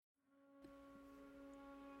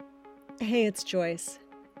Hey, it's Joyce.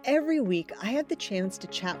 Every week, I have the chance to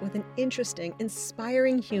chat with an interesting,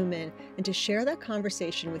 inspiring human and to share that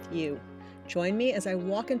conversation with you. Join me as I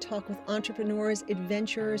walk and talk with entrepreneurs,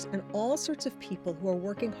 adventurers, and all sorts of people who are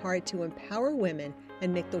working hard to empower women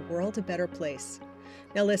and make the world a better place.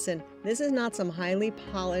 Now listen, this is not some highly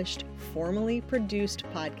polished, formally produced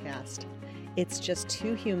podcast. It's just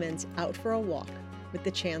two humans out for a walk with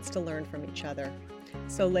the chance to learn from each other.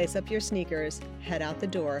 So lace up your sneakers, head out the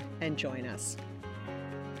door, and join us.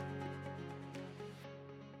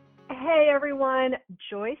 Hey everyone,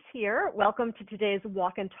 Joyce here. Welcome to today's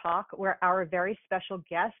Walk and Talk, where our very special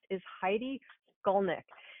guest is Heidi Skolnik.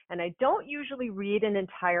 And I don't usually read an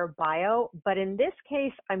entire bio, but in this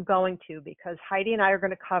case, I'm going to, because Heidi and I are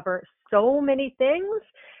going to cover so many things.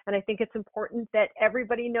 And I think it's important that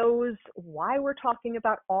everybody knows why we're talking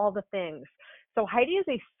about all the things. So Heidi is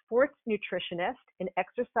a sports nutritionist, an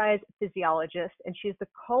exercise physiologist, and she's the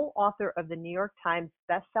co-author of the New York Times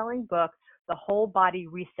best-selling book, The Whole Body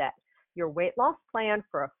Reset, Your Weight Loss Plan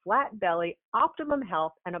for a Flat Belly, Optimum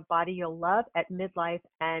Health, and a Body You'll Love at Midlife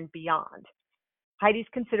and Beyond. Heidi's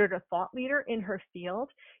considered a thought leader in her field.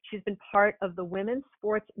 She's been part of the Women's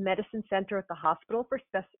Sports Medicine Center at the Hospital for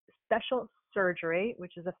Special Surgery,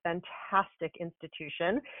 which is a fantastic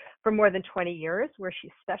institution, for more than 20 years, where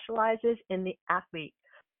she specializes in the athlete.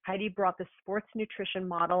 Heidi brought the sports nutrition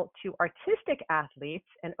model to artistic athletes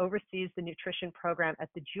and oversees the nutrition program at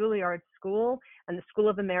the Juilliard School and the School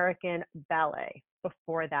of American Ballet.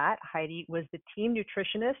 Before that, Heidi was the team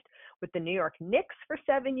nutritionist with the New York Knicks for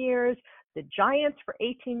 7 years, the Giants for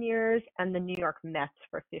 18 years, and the New York Mets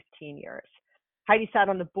for 15 years. Heidi sat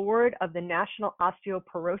on the board of the National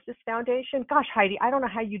Osteoporosis Foundation. Gosh, Heidi, I don't know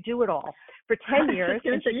how you do it all. For 10 years,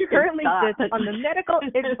 and she currently sits on the Medical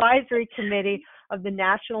Advisory Committee of the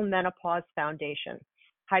National Menopause Foundation.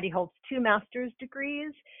 Heidi holds 2 master's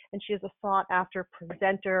degrees, and she is a sought-after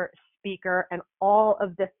presenter, speaker, and all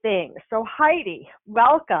of the things. So, Heidi,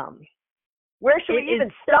 welcome. Where should we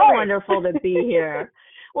even start? It's so wonderful to be here.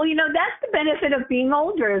 Well, you know, that's the benefit of being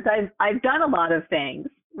older, is I've done a lot of things.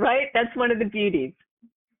 Right? That's one of the beauties.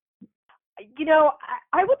 You know,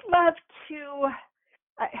 I would love to,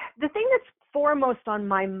 the thing that's foremost on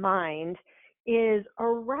my mind is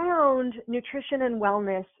around nutrition and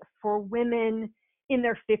wellness for women in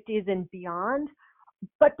their 50s and beyond.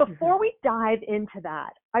 But before we dive into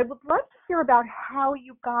that, I would love to hear about how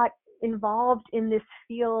you got involved in this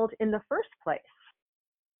field in the first place.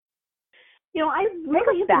 You know, I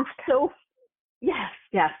really have been so...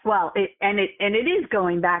 Yes. Well, it is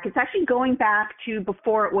going back. It's actually going back to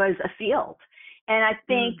before it was a field. And I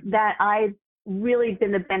think that I've really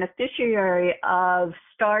been the beneficiary of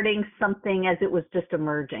starting something as it was just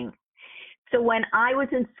emerging. So when I was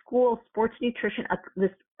in school, sports nutrition,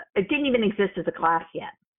 it didn't even exist as a class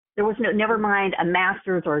yet. There was never mind a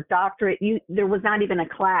master's or a doctorate. There was not even a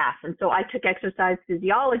class. And so I took exercise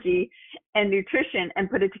physiology and nutrition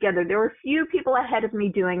and put it together. There were a few people ahead of me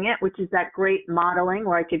doing it, which is that great modeling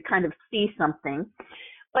where I could kind of see something,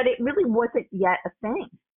 but it really wasn't yet a thing.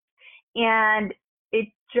 And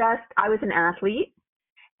I was an athlete,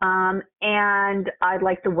 and I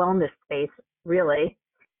liked the wellness space, really.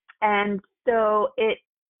 And so it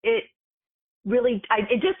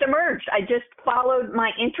just emerged. I just followed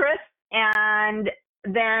my interest, and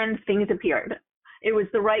then things appeared. It was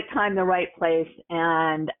the right time, the right place,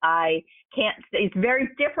 and it's very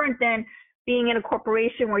different than being in a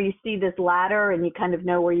corporation where you see this ladder and you kind of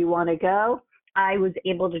know where you want to go. I was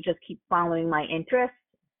able to just keep following my interests,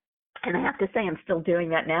 and I have to say I'm still doing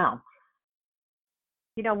that now.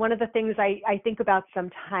 You know, one of the things I think about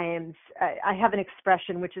sometimes, I have an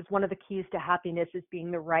expression, which is one of the keys to happiness is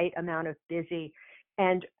being the right amount of busy.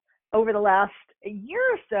 And over the last year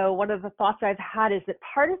or so, one of the thoughts I've had is that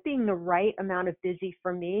part of being the right amount of busy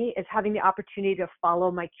for me is having the opportunity to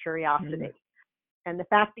follow my curiosity. And the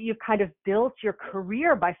fact that you've kind of built your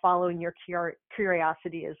career by following your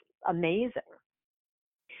curiosity is amazing.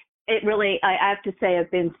 It really, I have to say,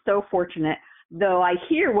 I've been so fortunate. Though I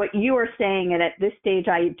hear what you are saying, and at this stage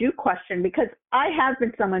I do question, because I have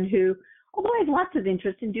been someone who, although I have lots of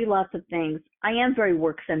interest and do lots of things, I am very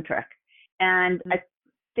work-centric. And I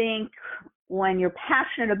think when you're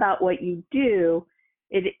passionate about what you do,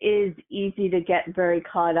 it is easy to get very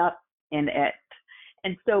caught up in it.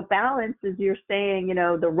 And so balance, as you're saying, you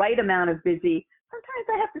know, the right amount of busy. Sometimes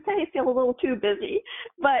I have to say I feel a little too busy,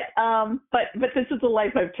 but this is the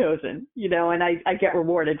life I've chosen, you know, and I get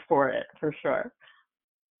rewarded for it, for sure.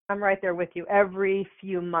 I'm right there with you. Every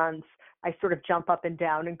few months, I sort of jump up and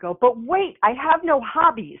down and go, but wait, I have no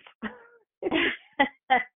hobbies.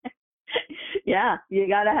 Yeah, you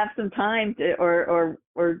got to have some time to, or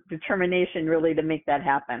determination really to make that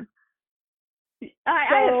happen. I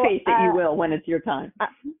have So faith that you will when it's your time.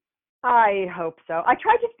 I hope so. I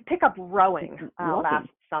tried to pick up rowing last Welcome.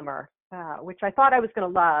 summer, which I thought I was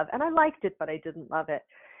going to love, and I liked it, but I didn't love it.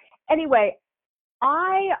 Anyway,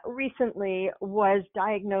 I recently was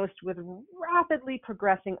diagnosed with rapidly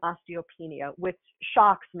progressing osteopenia, which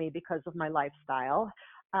shocks me because of my lifestyle.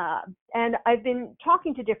 And I've been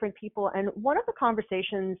talking to different people, and one of the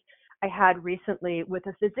conversations I had recently with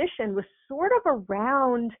a physician was sort of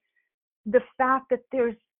around the fact that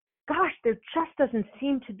there just doesn't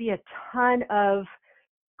seem to be a ton of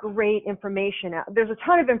great information out. There's a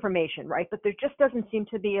ton of information, right? But there just doesn't seem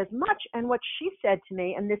to be as much. And what she said to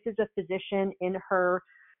me, and this is a physician in her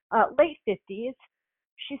late 50s,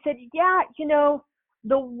 she said, yeah,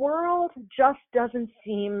 the world just doesn't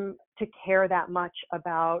seem to care that much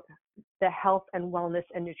about the health and wellness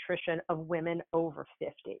and nutrition of women over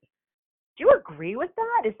 50. Do you agree with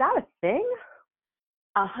that? Is that a thing?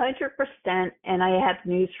 100%. And I have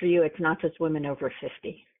news for you. It's not just women over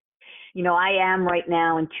 50. I am right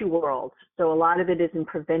now in two worlds. So a lot of it is in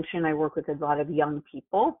prevention. I work with a lot of young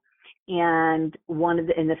people, and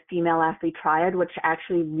in the female athlete triad, which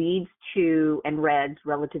actually leads to, and REDS,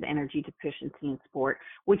 relative energy deficiency in sport,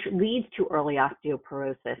 which leads to early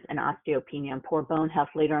osteoporosis and osteopenia and poor bone health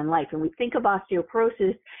later in life. And we think of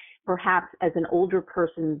osteoporosis perhaps as an older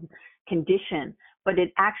person's condition, but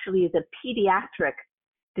it actually is a pediatric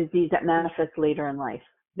disease that manifests later in life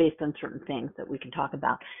based on certain things that we can talk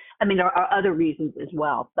about. I mean, there are other reasons as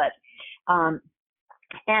well, but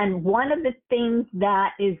and one of the things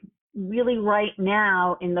that is really right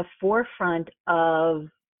now in the forefront of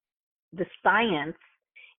the science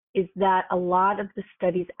is that a lot of the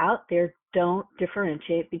studies out there don't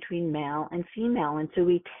differentiate between male and female. And so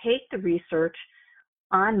we take the research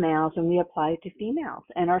on males and we apply it to females,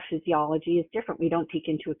 and our physiology is different. We don't take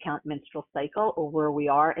into account menstrual cycle or where we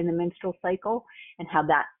are in the menstrual cycle and how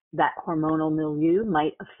that hormonal milieu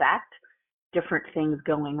might affect different things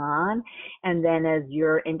going on. And then, as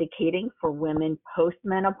you're indicating, for women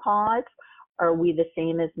post-menopause, are we the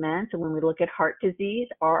same as men? So when we look at heart disease,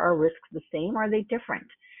 are our risks the same? Are they different?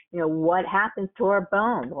 What happens to our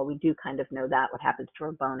bone? Well, we do kind of know that, what happens to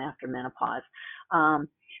our bone after menopause.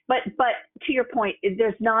 But to your point,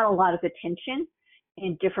 there's not a lot of attention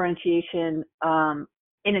and differentiation,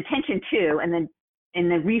 in attention to, and then in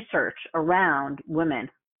the research around women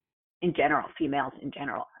in general, females in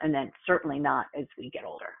general, and then certainly not as we get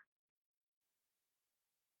older.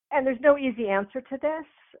 And there's no easy answer to this,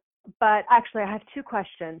 but actually I have two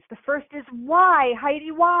questions. The first is why,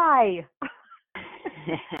 Heidi, why?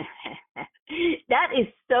 That is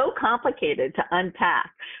so complicated to unpack,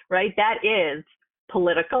 right? That is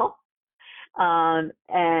political,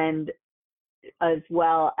 and as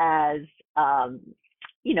well as,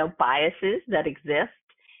 biases that exist.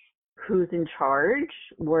 Who's in charge?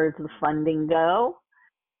 Where does the funding go?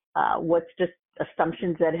 What's just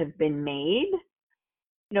assumptions that have been made?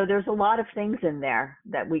 There's a lot of things in there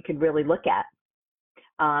that we could really look at.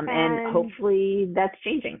 And hopefully that's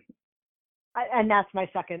changing. And that's my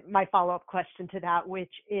follow-up question to that,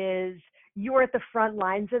 which is, you're at the front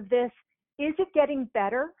lines of this. Is it getting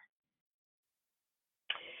better?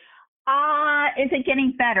 Is it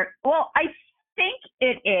getting better? Well, I think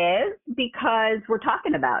it is, because we're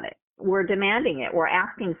talking about it. We're demanding it. We're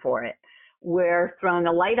asking for it. We're throwing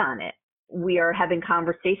a light on it. We are having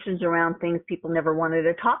conversations around things people never wanted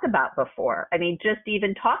to talk about before. I mean, just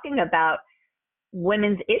even talking about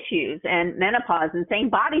women's issues and menopause and saying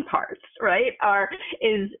body parts, right,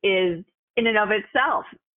 is in and of itself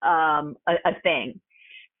a thing.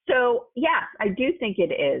 So yes, I do think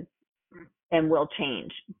it is and will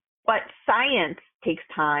change. But science takes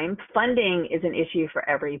time. Funding is an issue for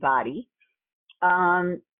everybody,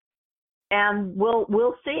 and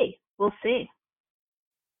we'll see. We'll see.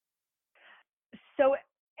 So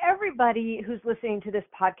everybody who's listening to this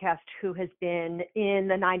podcast who has been in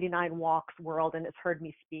the 99 Walks world and has heard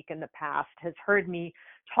me speak in the past has heard me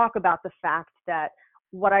talk about the fact that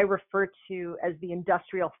what I refer to as the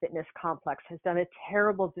industrial fitness complex has done a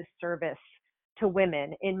terrible disservice to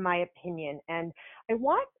women, in my opinion. And I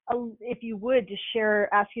want, if you would,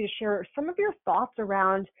 ask you to share some of your thoughts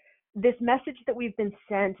around this message that we've been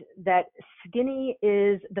sent, that skinny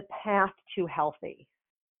is the path to healthy.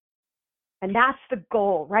 And that's the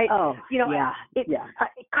goal, right? Oh, yeah.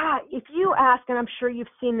 God, if you ask, and I'm sure you've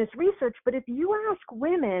seen this research, but if you ask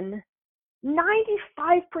women,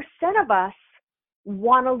 95% of us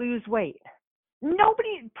want to lose weight.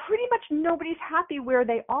 Pretty much nobody's happy where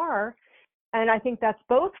they are. And I think that's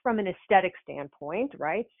both from an aesthetic standpoint,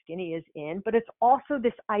 right? Skinny is in, but it's also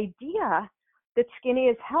this idea that skinny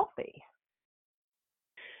is healthy.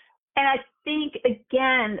 And I think,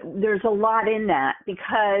 again, there's a lot in that,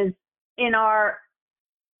 because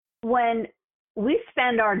when we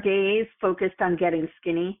spend our days focused on getting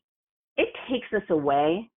skinny, it takes us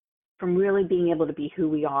away from really being able to be who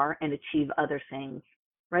we are and achieve other things,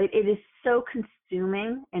 right? It is so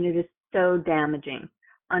consuming and it is so damaging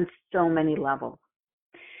on so many levels.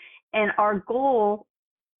 And our goal,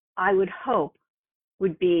 I would hope,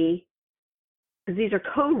 would be, because these are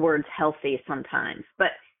code words, healthy sometimes,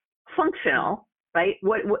 but functional, right?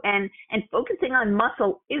 And focusing on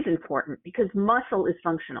muscle is important, because muscle is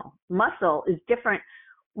functional. Muscle is different.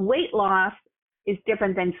 Weight loss is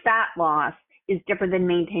different than fat loss, is different than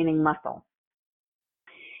maintaining muscle.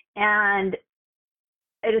 And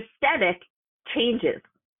an aesthetic changes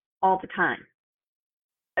all the time.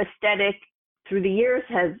 Aesthetic through the years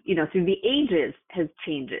through the ages has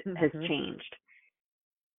changed.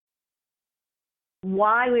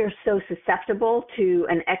 Why we are so susceptible to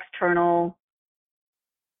an external,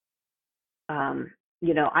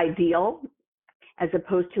 ideal, as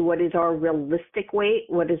opposed to what is our realistic weight,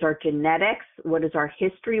 what is our genetics, what is our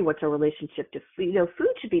history, what's our relationship to food. Food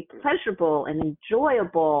should be pleasurable and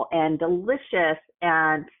enjoyable and delicious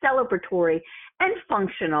and celebratory and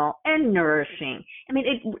functional and nourishing. I mean,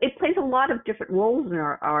 it plays a lot of different roles in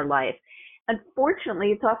our life.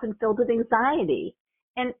 Unfortunately, it's often filled with anxiety.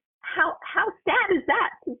 And how sad is that?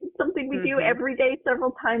 It's something we do every day,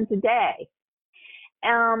 several times a day.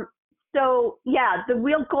 So yeah, the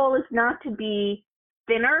real goal is not to be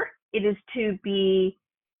thinner. It is to be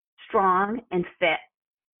strong and fit,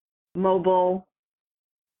 mobile,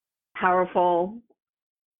 powerful,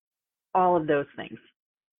 all of those things.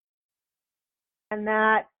 And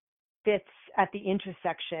that fits at the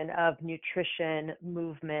intersection of nutrition,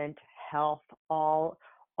 movement, health, all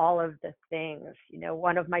of the things.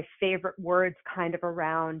 One of my favorite words kind of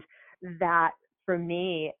around that for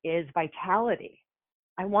me is vitality.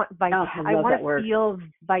 I want to feel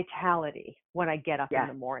vitality when I get up in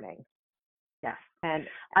the morning. Yes. And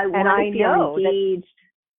I want to feel engaged.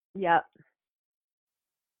 Yep.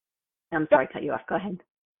 I'm sorry to cut you off. Go ahead.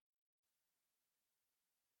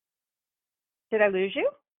 Did I lose you?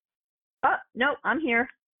 Oh, no, I'm here.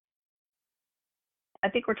 I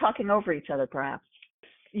think we're talking over each other, perhaps.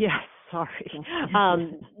 Yes, sorry.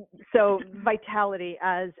 So vitality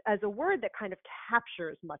as a word that kind of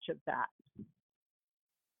captures much of that.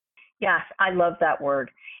 Yes, I love that word.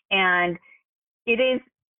 And it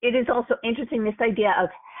is also interesting, this idea of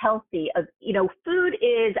healthy, food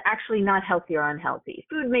is actually not healthy or unhealthy.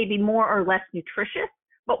 Food may be more or less nutritious,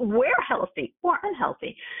 but we're healthy or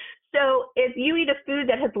unhealthy. So if you eat a food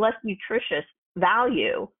that has less nutritious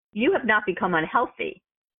value, you have not become unhealthy.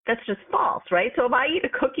 That's just false, right? So if I eat a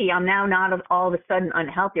cookie, I'm now not all of a sudden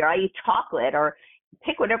unhealthy, or I eat chocolate, or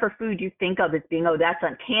pick whatever food you think of as being, that's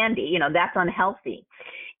candy, that's unhealthy.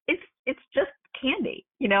 It's just candy,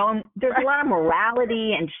 and there's a lot of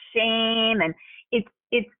morality and shame, and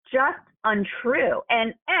it's just untrue.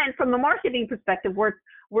 And from the marketing perspective,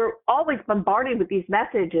 we're always bombarded with these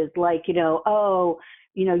messages like,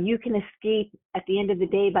 you can escape at the end of the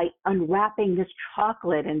day by unwrapping this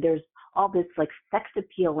chocolate, and there's all this like sex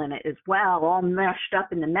appeal in it as well, all meshed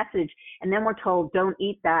up in the message. And then we're told, don't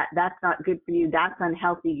eat that. That's not good for you. That's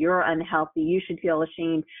unhealthy. You're unhealthy. You should feel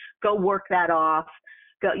ashamed. Go work that off.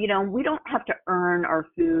 Go, we don't have to earn our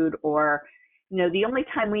food, or, the only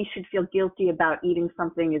time we should feel guilty about eating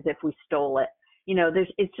something is if we stole it.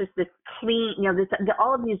 It's just this clean,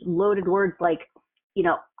 all of these loaded words like,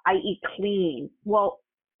 I eat clean. Well,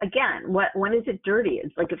 again, when is it dirty?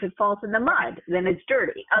 It's like if it falls in the mud, then it's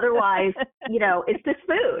dirty. Otherwise, it's this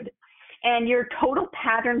food. And your total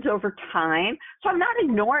patterns over time. So I'm not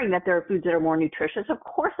ignoring that there are foods that are more nutritious. Of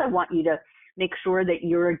course, I want you to make sure that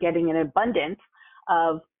you're getting an abundance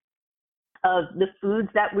of the foods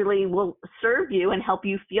that really will serve you and help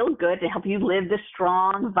you feel good and help you live the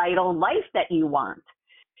strong, vital life that you want.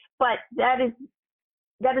 But that is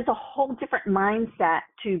a whole different mindset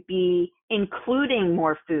to be including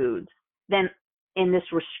more foods than in this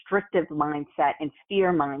restrictive mindset and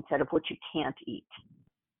fear mindset of what you can't eat.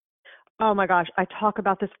 Oh my gosh, I talk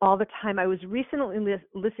about this all the time. I was recently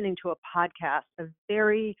listening to a podcast, a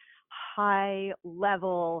very high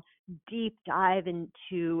level, deep dive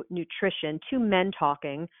into nutrition, two men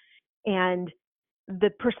talking, and the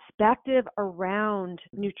perspective around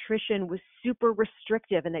nutrition was super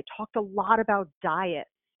restrictive, and they talked a lot about diets,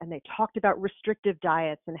 and they talked about restrictive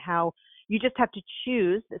diets and how you just have to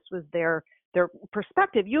choose. This was their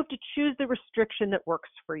perspective. You have to choose the restriction that works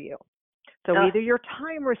for you. So either you're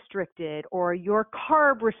time restricted or you're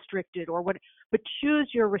carb restricted or what, but choose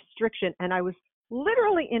your restriction. And I was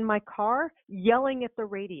literally in my car yelling at the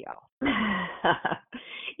radio.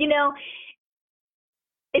 You know,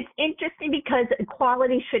 it's interesting because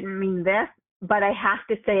equality shouldn't mean this, but I have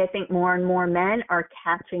to say I think more and more men are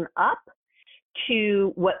catching up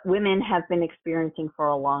to what women have been experiencing for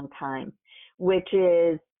a long time, which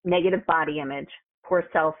is negative body image, poor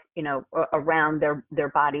self, around their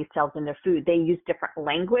body, selves, and their food. They use different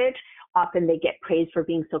language. Often they get praised for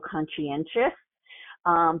being so conscientious,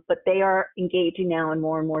 but they are engaging now in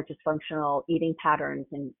more and more dysfunctional eating patterns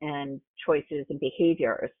and choices and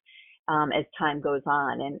behaviors as time goes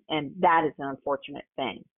on, and that is an unfortunate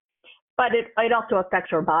thing. But it also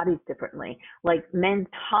affects our bodies differently. Like men's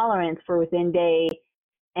tolerance for within day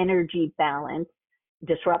energy balance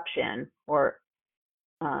disruption or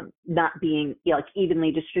not being like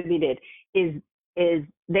evenly distributed is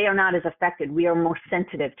they are not as affected. We are more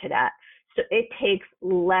sensitive to that. So it takes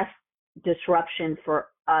less disruption for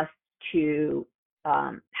us to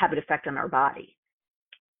have an effect on our body,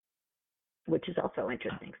 which is also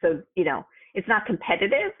interesting. So, it's not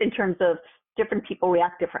competitive in terms of different people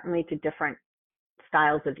react differently to different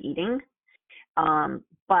styles of eating.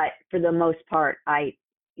 But for the most part,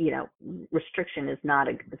 restriction is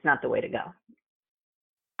it's not the way to go.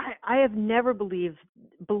 I have never believed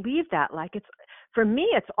that. Like for me,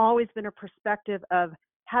 it's always been a perspective of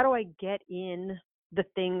how do I get in the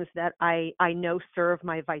things that I know serve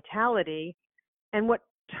my vitality. And what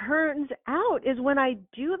turns out is when I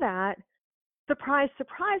do that, surprise,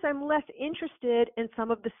 surprise, I'm less interested in some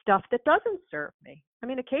of the stuff that doesn't serve me. I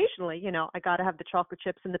mean, occasionally, I got to have the chocolate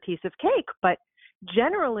chips and the piece of cake, but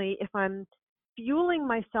generally, if I'm fueling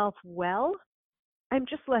myself well, I'm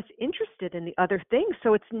just less interested in the other things.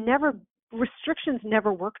 So restrictions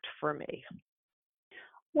never worked for me.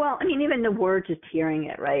 Well, I mean, even the word, just hearing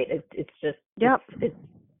it, right? It's just, it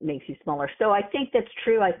makes you smaller. So I think that's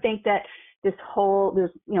true. I think that there's whole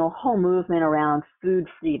movement around food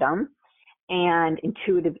freedom and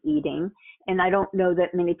intuitive eating. And I don't know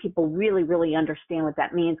that many people really, really understand what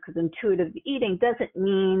that means, because intuitive eating doesn't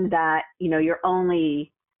mean that, you're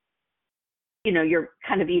only, you're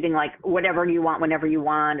kind of eating like whatever you want, whenever you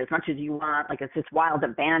want, as much as you want. Like it's this wild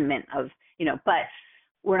abandonment of, but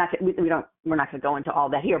we're not going to go into all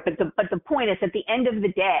that here. But the point is, at the end of the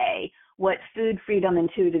day, what food freedom,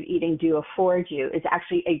 intuitive eating do afford you is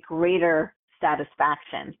actually a greater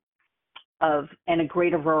satisfaction and a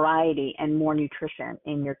greater variety and more nutrition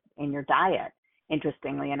in your diet.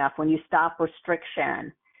 Interestingly enough, when you stop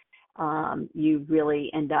restriction, you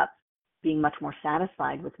really end up being much more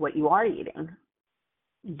satisfied with what you are eating.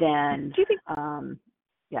 Then,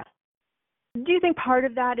 do you think part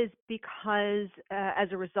of that is because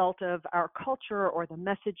as a result of our culture or the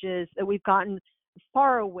messages that we've gotten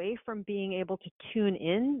far away from being able to tune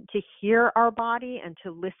in to hear our body and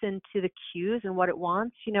to listen to the cues and what it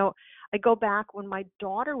wants? I go back when my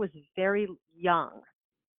daughter was very young.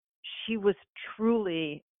 She was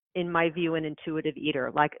truly, in my view, an intuitive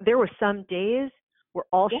eater. Like there were some days where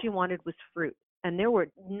all she wanted was fruit. And there were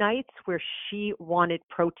nights where she wanted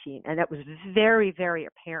protein, and that was very, very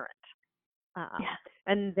apparent.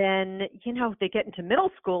 And then, they get into middle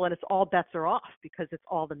school and it's all bets are off because it's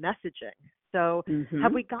all the messaging. So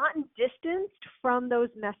have we gotten distanced from those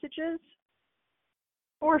messages?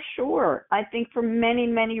 For sure. I think for many,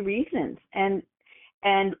 many reasons. And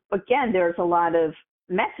again, there's a lot of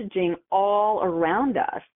messaging all around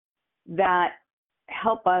us that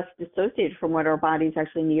help us dissociate from what our bodies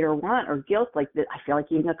actually need or want, or guilt, like I feel like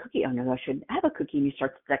eating a cookie. Oh no, I shouldn't have a cookie. And you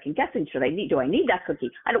start second guessing. Do I need that cookie?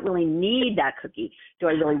 I don't really need that cookie. Do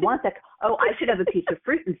I really want that? Oh, I should have a piece of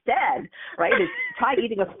fruit instead, right? Try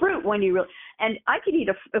eating a fruit when you really, and I could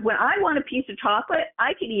when I want a piece of chocolate,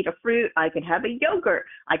 I could eat a fruit. I could have a yogurt.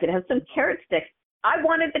 I could have some carrot sticks. I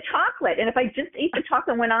wanted the chocolate. And if I just ate the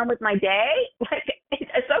chocolate and went on with my day, like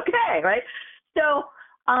it's okay, right? So,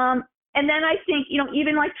 and then I think,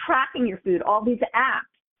 even like tracking your food, all these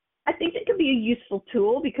apps, I think it can be a useful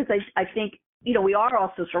tool because I think, we are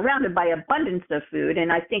also surrounded by abundance of food.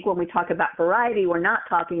 And I think when we talk about variety, we're not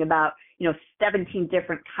talking about, 17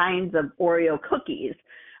 different kinds of Oreo cookies.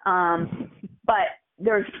 But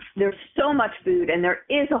there's so much food, and there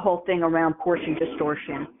is a whole thing around portion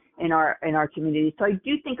distortion in our community. So I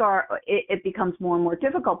do think it becomes more and more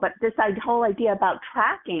difficult. But this whole idea about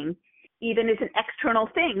tracking even is an external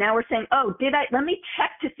thing. Now we're saying, let me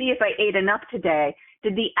check to see if I ate enough today.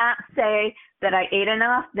 Did the app say that I ate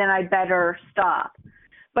enough? Then I better stop.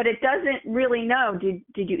 But it doesn't really know,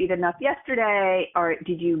 did you eat enough yesterday, or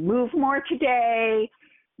did you move more today?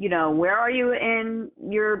 where are you in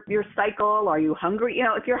your cycle? Are you hungry?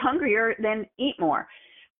 If you're hungrier, then eat more.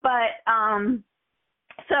 But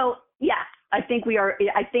so yes, I think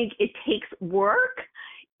it takes work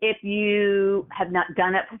if you have not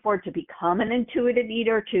done it before to become an intuitive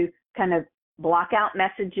eater, to kind of block out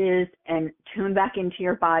messages and tune back into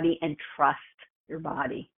your body and trust your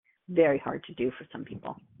body. Very hard to do for some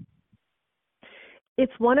people.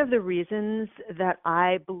 It's one of the reasons that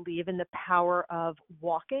I believe in the power of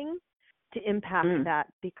walking to impact that,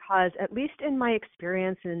 because at least in my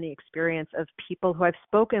experience and in the experience of people who I've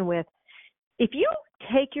spoken with, if you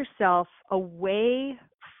take yourself away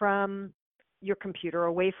from your computer,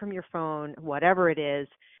 away from your phone, whatever it is,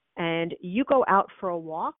 and you go out for a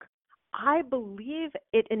walk, I believe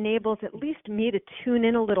it enables at least me to tune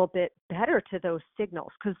in a little bit better to those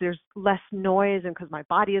signals, because there's less noise and because my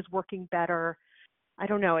body is working better. I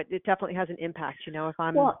don't know. It definitely has an impact, if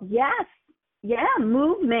I'm... Well, yes. Yeah,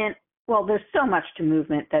 movement. Well, there's so much to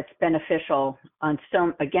movement that's beneficial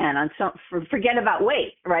forget about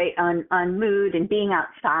weight, right? On mood and being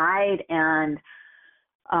outside. And,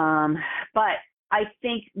 but I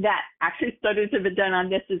think that actually studies have been done on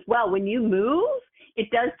this as well. When you move, it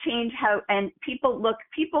does change how, and people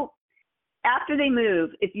after they move,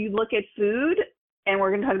 if you look at food, and we're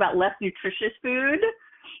going to talk about less nutritious food,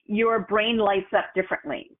 your brain lights up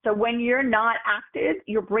differently. So when you're not active,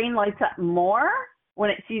 your brain lights up more when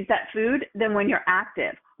it sees that food than when you're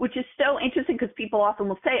active, which is so interesting, because people often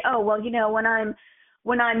will say, oh, well, when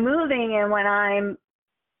I'm moving and when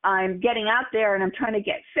I'm getting out there and I'm trying to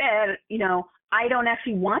get fit, I don't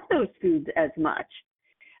actually want those foods as much.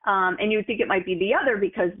 And you would think it might be the other,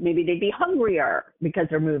 because maybe they'd be hungrier because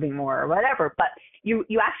they're moving more or whatever. But you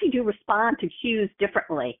actually do respond to cues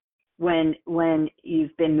differently when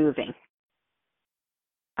you've been moving.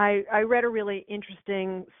 I read a really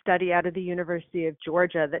interesting study out of the University of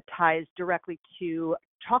Georgia that ties directly to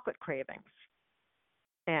chocolate cravings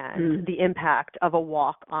and the impact of a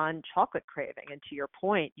walk on chocolate craving. And to your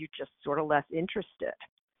point, you're just sort of less interested.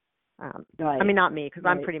 Right. I mean, not me, because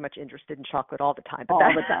I'm pretty much interested in chocolate all the time. But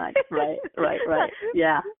all the time. Right.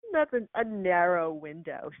 Yeah. That's a narrow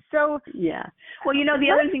window. So yeah. Well, the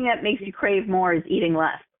other thing that makes you crave more is eating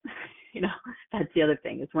less. That's the other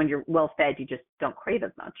thing, is when you're well fed, you just don't crave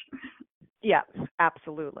as much. Yeah,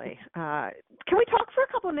 absolutely. Can we talk for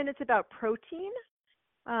a couple of minutes about protein?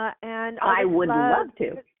 And I would love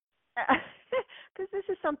to. Because this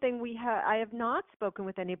is something I have not spoken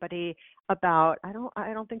with anybody about. I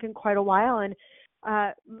don't think in quite a while. And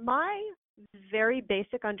my very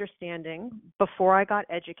basic understanding before I got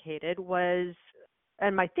educated was,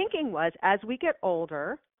 and my thinking was, as we get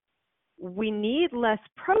older, we need less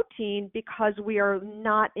protein because we are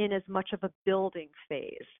not in as much of a building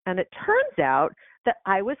phase. And it turns out that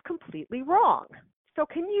I was completely wrong. So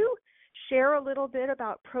can you share a little bit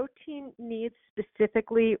about protein needs,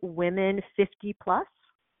 specifically women 50 plus?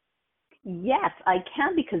 Yes, I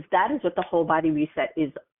can, because that is what the Whole Body Reset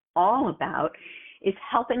is all about, is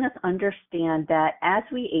helping us understand that as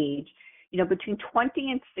we age, between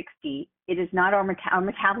 20 and 60, it is not our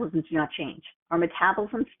metabolisms do not change. Our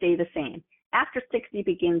metabolisms stay the same. After 60,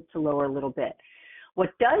 begins to lower a little bit.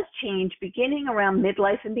 What does change beginning around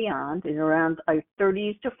midlife and beyond, is around our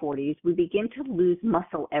 30s to 40s, we begin to lose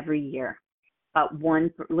muscle every year, about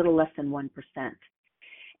a little less than 1%.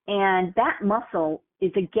 And that muscle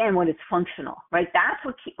is, again, what is functional, right?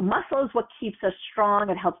 Muscle is what keeps us strong.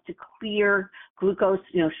 It helps to clear glucose,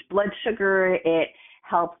 blood sugar. It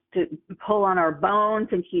helps to pull on our bones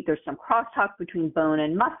and there's some crosstalk between bone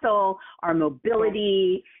and muscle, our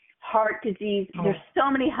mobility, heart disease. There's so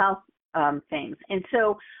many health things. And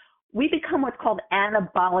so we become what's called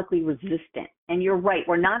anabolically resistant. And you're right,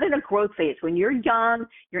 we're not in a growth phase. When you're young,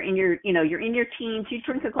 you're in your teens, you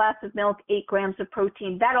drink a glass of milk, 8 grams of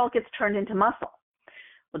protein, that all gets turned into muscle.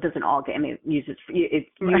 Well, it doesn't all get, it uses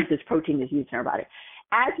protein is used in our body.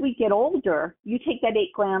 As we get older, you take that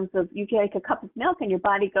 8 grams you take a cup of milk and your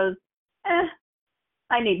body goes,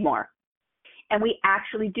 I need more. And we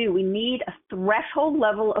actually do. We need a threshold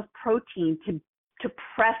level of protein to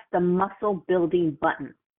press the muscle building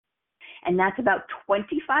button. And that's about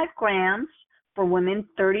 25 grams for women,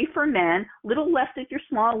 30 for men, a little less if you're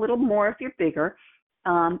small, a little more if you're bigger.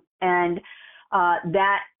 And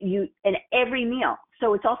every meal.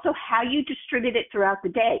 So it's also how you distribute it throughout the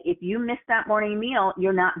day. If you miss that morning meal,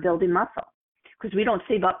 you're not building muscle, because we don't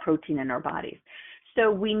save up protein in our bodies. So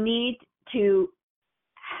we need to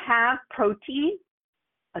have protein,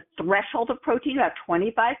 a threshold of protein, about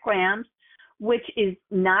 25 grams, which is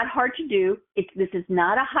not hard to do. This is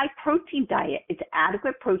not a high protein diet. It's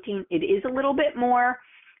adequate protein. It is a little bit more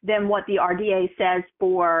than what the RDA says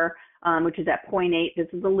for, which is at 0.8. This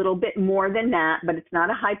is a little bit more than that, but it's not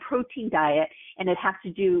a high protein diet, and it has to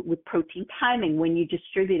do with protein timing when you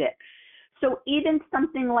distribute it. So even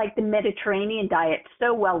something like the Mediterranean diet,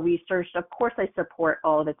 so well researched, of course I support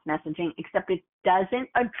all of its messaging, except it doesn't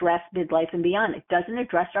address midlife and beyond. It doesn't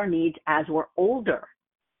address our needs as we're older.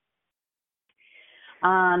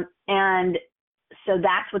 And so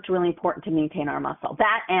that's what's really important to maintain our muscle.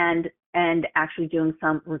 That and actually doing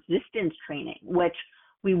some resistance training, which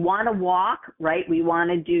we want to walk, right? We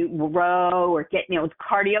want to do row or get, it's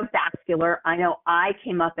cardiovascular. I know I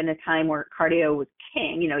came up in a time where cardio was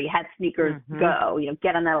king. You had sneakers, go,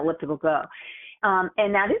 get on that elliptical, go.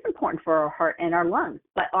 And that is important for our heart and our lungs.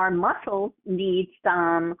 But our muscles need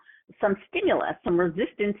some stimulus, some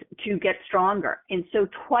resistance to get stronger. And so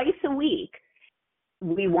twice a week,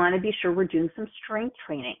 we want to be sure we're doing some strength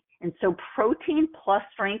training. And so protein plus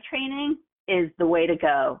strength training is the way to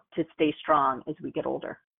go to stay strong as we get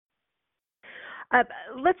older.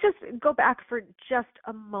 Let's just go back for just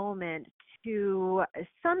a moment to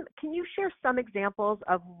can you share some examples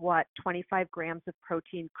of what 25 grams of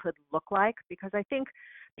protein could look like? Because I think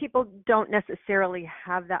people don't necessarily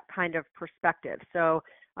have that kind of perspective. So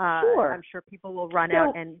Sure. I'm sure people will run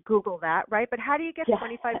out and Google that, right? But how do you get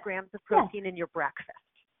 25 grams of protein in your breakfast?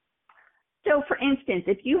 So, for instance,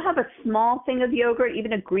 if you have a small thing of yogurt,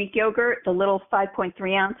 even a Greek yogurt, the little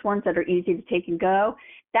 5.3 ounce ones that are easy to take and go,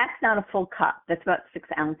 that's not a full cup. That's about 6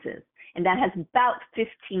 ounces. And that has about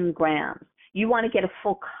 15 grams. You want to get a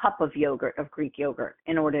full cup of yogurt, of Greek yogurt,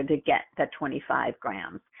 in order to get that 25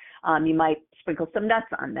 grams. You might sprinkle some nuts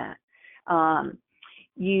on that.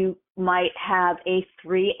 You might have a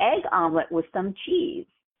 3-egg omelet with some cheese,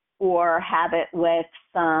 or have it with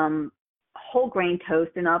some whole grain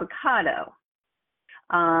toast and avocado.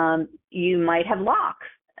 You might have lox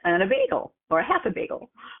and a bagel or a half a bagel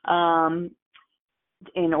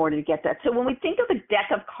in order to get that. So when we think of a deck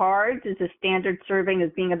of cards as a standard serving as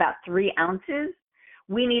being about 3 ounces,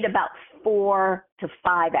 we need about 4 to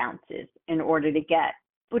 5 ounces in order to get,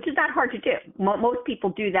 which is not hard to do. Most people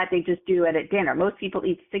do that. They just do it at dinner. Most people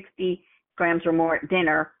eat 60 grams or more at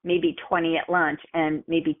dinner, maybe 20 at lunch, and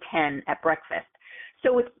maybe 10 at breakfast.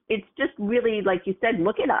 So it's just really, like you said,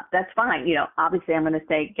 look it up. That's fine. Obviously I'm going to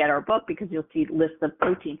say get our book because you'll see lists of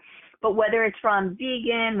protein. But whether it's from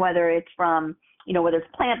vegan, whether it's from, whether it's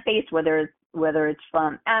plant-based, whether it's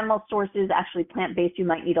from animal sources, actually plant-based, you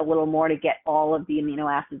might need a little more to get all of the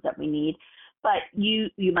amino acids that we need. But you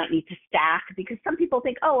might need to stack, because some people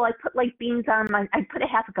think, I put I put a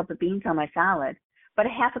half a cup of beans on my salad, but a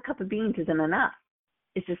half a cup of beans isn't enough.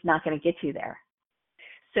 It's just not going to get you there.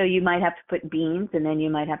 So you might have to put beans, and then you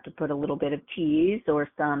might have to put a little bit of cheese or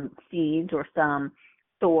some seeds or some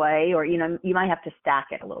soy, or, you might have to stack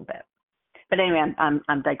it a little bit. But anyway,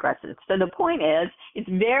 I'm digressing. So the point is, it's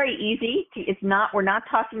very easy. We're not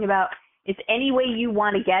talking about, it's any way you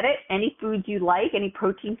want to get it, any foods you like, any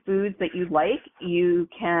protein foods that you like, you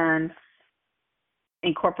can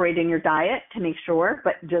incorporate in your diet to make sure,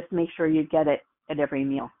 but just make sure you get it at every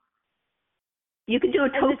meal. You can do a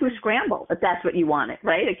tofu scramble if that's what you want it,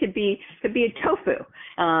 right? It could be a tofu.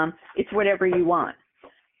 It's whatever you want.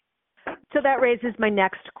 So that raises my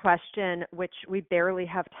next question, which we barely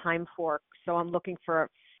have time for. So I'm looking for a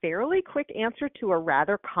fairly quick answer to a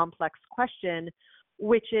rather complex question,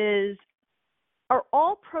 which is, are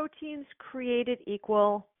all proteins created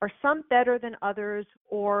equal? Are some better than others?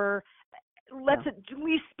 Or let's at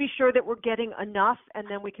least be sure that we're getting enough, and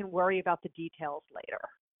then we can worry about the details later.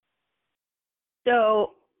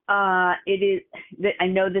 So it is, I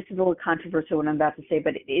know this is a little controversial what I'm about to say,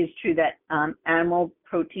 but it is true that animal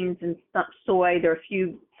proteins and soy, there are a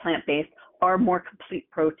few plant-based, are more complete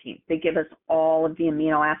proteins. They give us all of the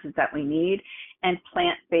amino acids that we need, and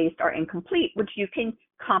plant-based are incomplete, which you can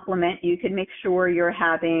complement. You can make sure you're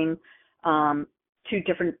having 2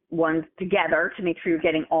 different ones together to make sure you're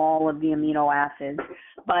getting all of the amino acids.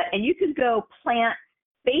 And you could go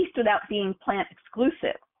plant-based without being plant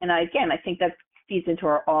exclusive. And I think that feeds into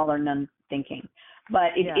our all or none thinking. But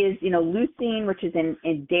it is, leucine, which is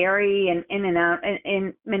in dairy and in and out, and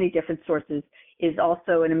in many different sources, is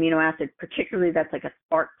also an amino acid, particularly that's like a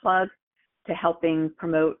spark plug to helping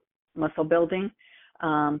promote muscle building.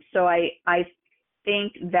 So I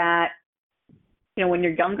think that, when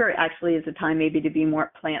you're younger, it actually is a time maybe to be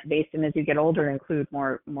more plant-based, and as you get older, include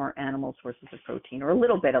more animal sources of protein, or a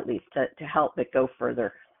little bit at least, to help it go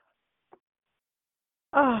further.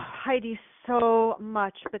 Oh, Heidi, so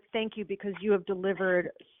much, but thank you, because you have delivered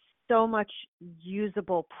so much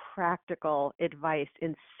usable, practical advice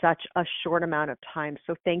in such a short amount of time.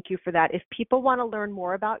 So thank you for that. If people want to learn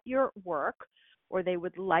more about your work, or they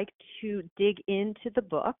would like to dig into the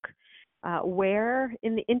book, where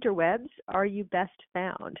in the interwebs are you best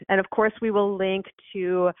found? And of course, we will link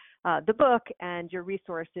to the book and your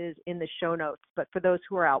resources in the show notes. But for those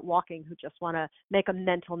who are out walking who just want to make a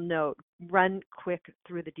mental note, run quick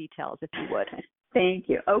through the details if you would. Thank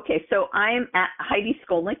you. Okay, so I'm at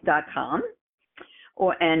HeidiSkolnik.com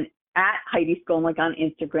and at Heidi Skolnik on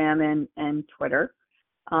Instagram and Twitter.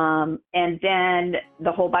 And then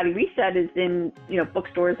the Whole Body Reset is in,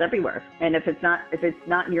 bookstores everywhere. And if it's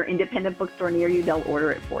not in your independent bookstore near you, they'll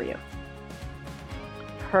order it for you.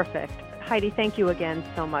 Perfect. Heidi, thank you again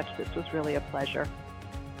so much. This was really a pleasure.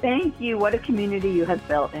 Thank you. What a community you have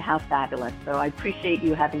built and how fabulous. So I appreciate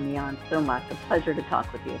you having me on so much. A pleasure to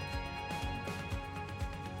talk with you.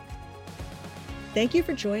 Thank you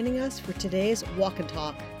for joining us for today's Walk and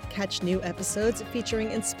Talk. Catch new episodes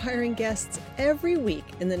featuring inspiring guests every week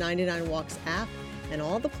in the 99 Walks app and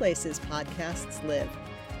all the places podcasts live.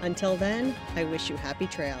 Until then, I wish you happy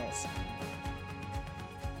trails.